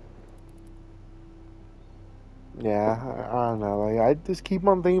cool. Yeah, I don't know. Like, I just keep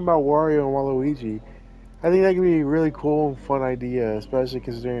on thinking about Wario and Waluigi. I think that could be a really cool and fun idea, especially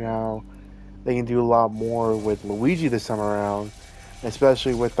considering how they can do a lot more with Luigi this time around,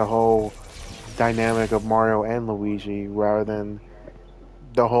 especially with the whole dynamic of Mario and Luigi, rather than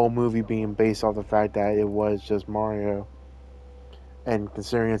the whole movie being based off the fact that it was just Mario. And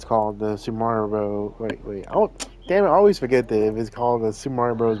considering it's called the Super Mario Bros. Wait. Oh, damn it! I always forget that if it's called the Super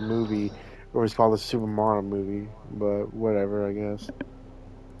Mario Bros. Movie or it's called the Super Mario movie. But whatever, I guess.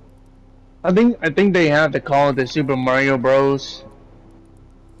 I think they have to call it the Super Mario Bros.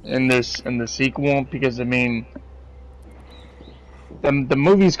 in the sequel, because I mean, the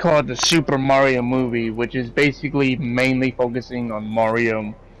movie's called the Super Mario movie, which is basically mainly focusing on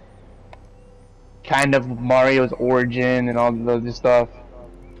Mario, kind of Mario's origin and all the other stuff.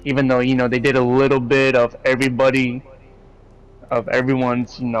 Even though, you know, they did a little bit of everyone's,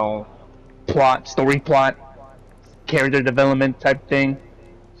 you know, story plot, character development type thing.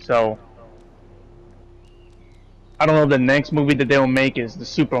 So I don't know if the next movie that they'll make is the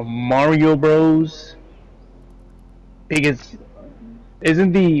Super Mario Bros. Because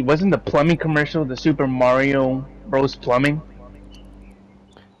wasn't the plumbing commercial the Super Mario Bros. Plumbing?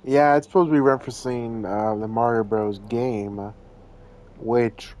 Yeah, it's supposed to be referencing the Mario Bros. Game,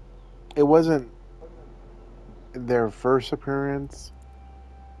 which it wasn't their first appearance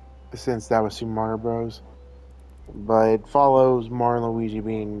since that was Super Mario Bros. But it follows Mario and Luigi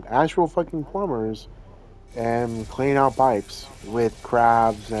being actual fucking plumbers and cleaning out pipes with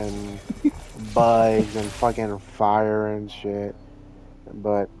crabs and bugs and fucking fire and shit.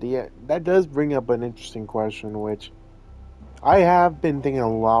 But yeah, that does bring up an interesting question, which I have been thinking a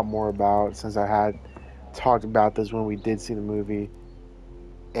lot more about since I had talked about this when we did see the movie.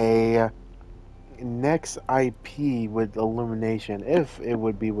 A next IP with Illumination, if it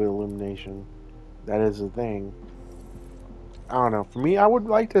would be with Illumination, that is the thing. I don't know. For me, I would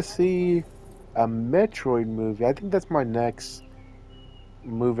like to see a Metroid movie. I think that's my next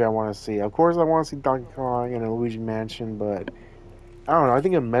movie I want to see. Of course, I want to see Donkey Kong and a Luigi Mansion, but I don't know. I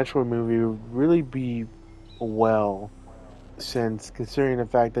think a Metroid movie would really be well, since considering the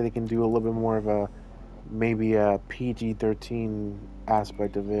fact that they can do a little bit more of a maybe a PG-13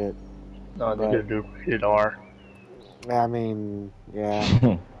 aspect of it. No, they're But gonna do rated R. I mean,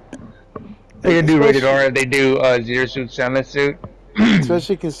 yeah. They could do rated Especially, R if they do Zero Suit, Silent Suit.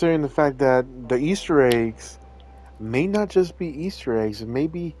 especially considering the fact that the Easter eggs may not just be Easter eggs, it may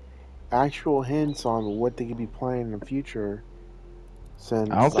be actual hints on what they could be playing in the future. I don't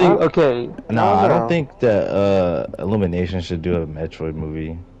Since See, think. okay, I Nah, don't I don't know. think that Illumination should do a Metroid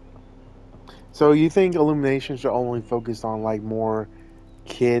movie. So you think Illumination should only focus on like more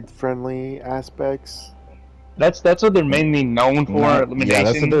kid-friendly aspects? that's what they're mainly known for, Not, yeah,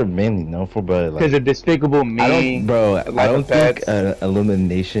 that's what Illumination, they're mainly known for. But because like, of Despicable I don't, Me, bro. I Life of don't think Pets.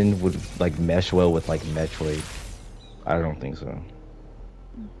 Illumination would like mesh well with like Metroid. I don't think so.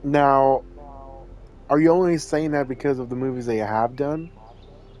 Now, are you only saying that because of the movies they have done?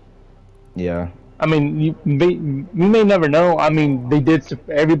 Yeah, I mean, you may never know. I mean, they did.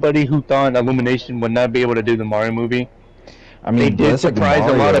 Everybody who thought Illumination would not be able to do the Mario movie, I they mean, but did it's like surprise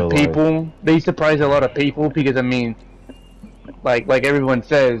a lot Mario. of Like, people. They surprised a lot of people because I mean, like everyone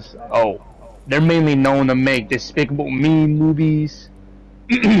says, oh, they're mainly known to make Despicable Me movies,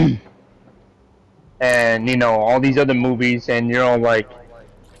 and you know all these other movies, and you're all like,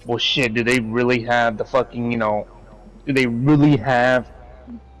 well, shit, do they really have the fucking, do they really have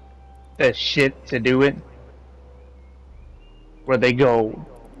the shit to do it? Where they go,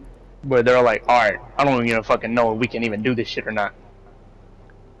 where they're like, alright, I don't even fucking know if we can even do this shit or not.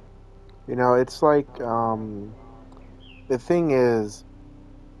 You know, it's like the thing is,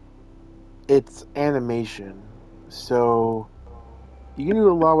 it's animation, so you can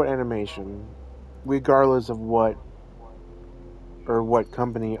do a lot with animation, regardless of what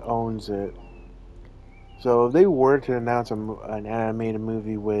company owns it. So if they were to announce an animated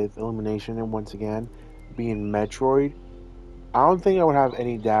movie with Illumination and once again being Metroid, I don't think I would have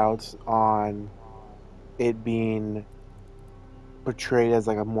any doubts on it being portrayed as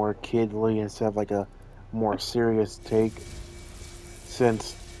like a more kidly instead of like a more serious take.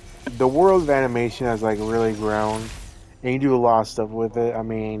 Since the world of animation has like really grown, and you do a lot of stuff with it. I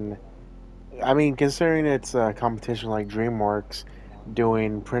mean, considering it's a competition like DreamWorks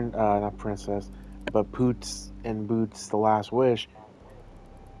doing not Princess, but Poots and Boots: The Last Wish,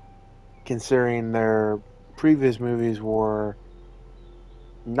 considering their previous movies were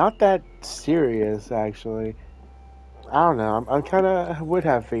not that serious, actually. I don't know. I kind of would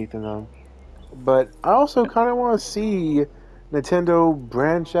have faith in them, but I also kind of want to see Nintendo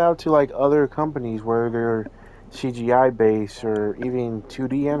branch out to like other companies where they're CGI based or even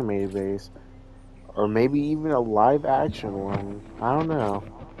 2D animated based, or maybe even a live action one. I don't know.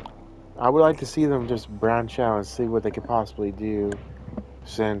 I would like to see them just branch out and see what they could possibly do,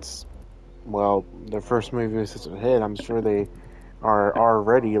 since, well, their first movie was such a hit. I'm sure they are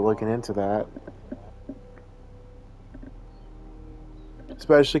already looking into that.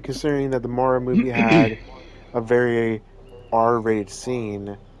 Especially considering that the Mario movie had a very R-rated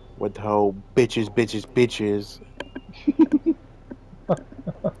scene with the whole bitches, bitches, bitches.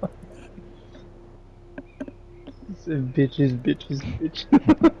 Bitches, bitches,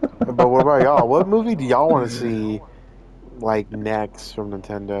 bitches. But what about y'all? What movie do y'all want to see like next from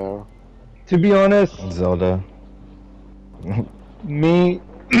Nintendo? To be honest, Zelda. me,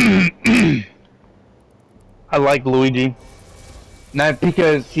 I like Luigi. Not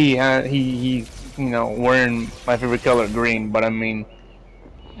because he's wearing my favorite color green, but I mean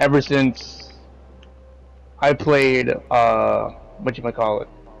ever since I played what you might call it,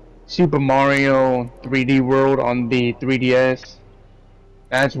 Super Mario 3D World on the 3DS,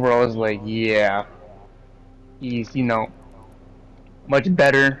 that's where I was like, yeah, he's much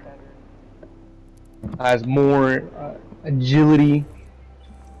better, has more agility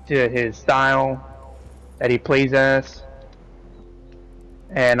to his style that he plays as,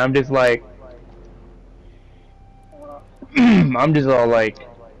 and I'm just like, I'm just all like,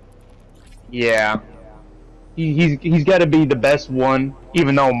 yeah. He's got to be the best one,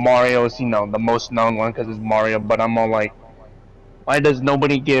 even though Mario's the most known one because it's Mario. But I'm all like, why does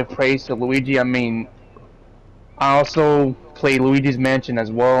nobody give praise to Luigi? I mean, I also play Luigi's Mansion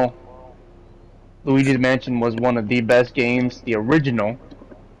as well. Luigi's Mansion was one of the best games, the original.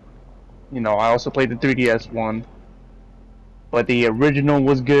 I also played the 3DS one, but the original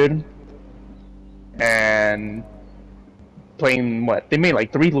was good. And playing what they made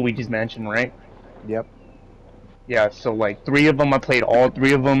like 3 Luigi's Mansion, right? Yep. Yeah, so like 3 of them, I played all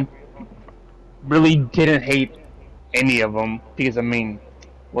 3 of them. Really didn't hate any of them because I mean,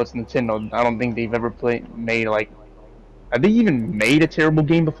 what's Nintendo? I don't think they've ever made like. Have they even made a terrible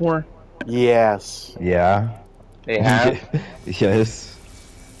game before? Yes. Yeah. They have. Yes.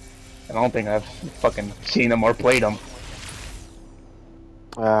 and I don't think I've fucking seen them or played them.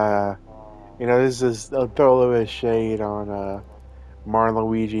 This is a throw a little bit of shade on Mario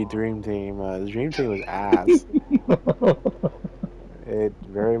Luigi Dream Team. The Dream Team was ass. It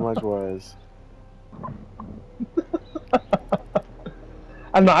very much was.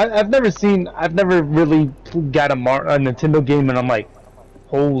 I don't know. I've never really got a Nintendo game, and I'm like,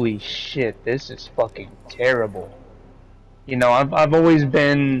 holy shit, this is fucking terrible. You know, I've always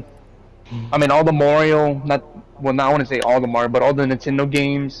been. I mean, all the Mario, not I want to say all the Mario, but all the Nintendo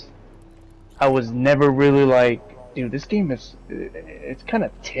games, I was never really like, dude, this game it's kind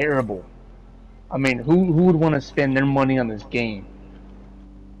of terrible. I mean, who would want to spend their money on this game?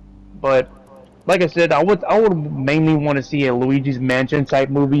 But like I said, I would mainly want to see a Luigi's Mansion type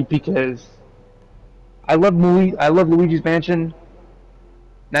movie because I love Luigi's Mansion,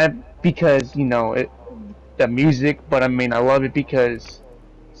 not because the music, but I mean I love it because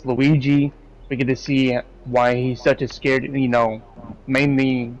it's Luigi. We get to see why he's such a scared.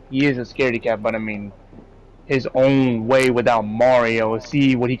 Mainly he is a scaredy cat, but I mean his own way without Mario.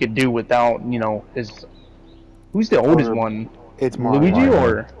 See what he could do without his. Who's the oldest one? It's Mario. Luigi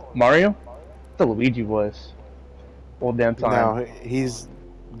or Mario? I thought Luigi was. Old damn time. No, he's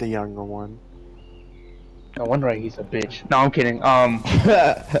the younger one. No wonder he's a bitch. No, I'm kidding.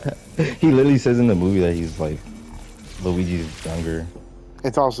 He literally says in the movie that he's like Luigi's younger.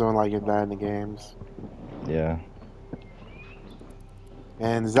 It's also like that in the games. Yeah.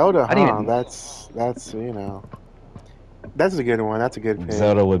 And Zelda, I didn't- that's that's a good one. That's a good pick.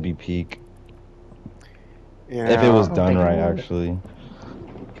 Zelda would be peak You if it was don't done think it right, would. actually.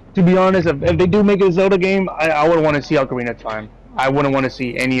 To be honest, if they do make a Zelda game, I would want to see Ocarina of Time. I wouldn't want to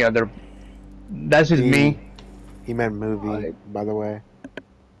see any other. That's just me. He meant movie, by the way.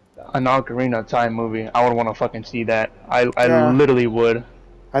 An Ocarina of Time movie. I would want to fucking see that. I Yeah. literally would.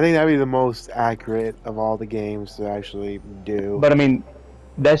 I think that'd be the most accurate of all the games to actually do. But I mean,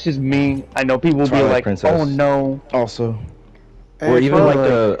 that's just me. I know people will be Twilight like, Princess. "Oh no." Also, And or it's even probably like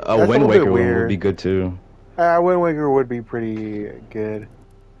a that's a Wind little bit Waker one would weird. be good too. Wind Waker would be pretty good.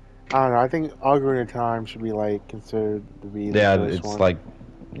 I don't know. I think Ocarina of Time should be like considered to be the Yeah, first it's one. like,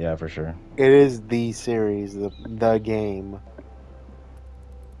 yeah, for sure. It is the series, the game.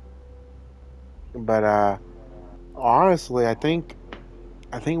 But honestly, I think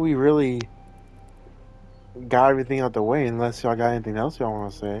we really got everything out the way. Unless y'all got anything else y'all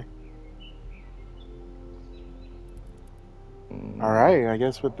want to say. All right, I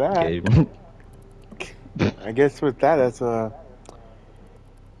guess with that, Okay. that's a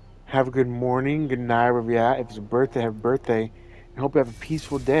have a good morning, good night, wherever you're at. If it's a birthday, have a birthday, and hope you have a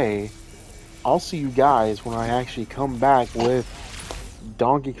peaceful day. I'll see you guys when I actually come back with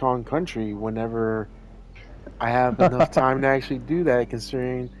Donkey Kong Country whenever I have enough time to actually do that,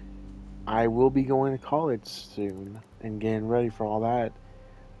 considering I will be going to college soon and getting ready for all that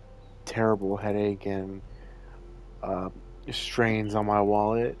terrible headache and strains on my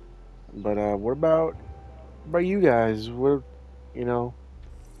wallet. But what about you guys? What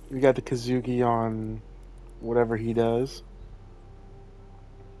we got the Kazuki on whatever he does.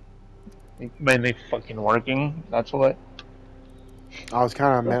 Mainly fucking working. That's what. I was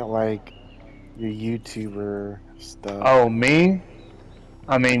kind of meant like your YouTuber stuff. Oh, me?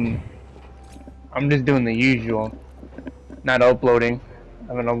 I mean, I'm just doing the usual. Not uploading. I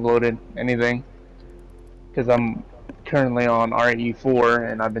haven't uploaded anything. Because I'm currently on RE4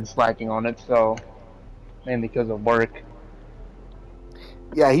 and I've been slacking on it, so mainly because of work.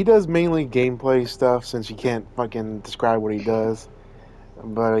 Yeah, he does mainly gameplay stuff since you can't fucking describe what he does.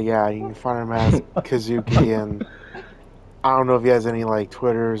 But yeah, you can find him as Kazuki, and I don't know if he has any like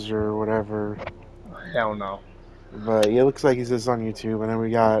Twitters or whatever. Hell no. But yeah, it looks like he's just on YouTube. And then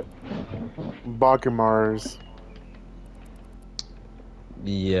we got Bakker Mars.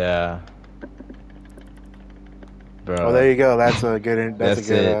 Yeah. Bro. Oh, there you go. That's a good. That's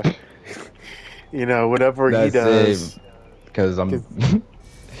a good. Whatever he That's does. Because I'm.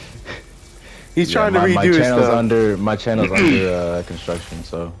 He's trying to my redo his channel's stuff. my channel's under construction,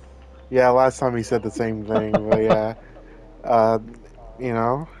 so. Yeah, last time he said the same thing, but yeah,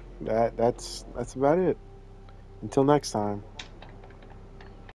 that's about it. Until next time.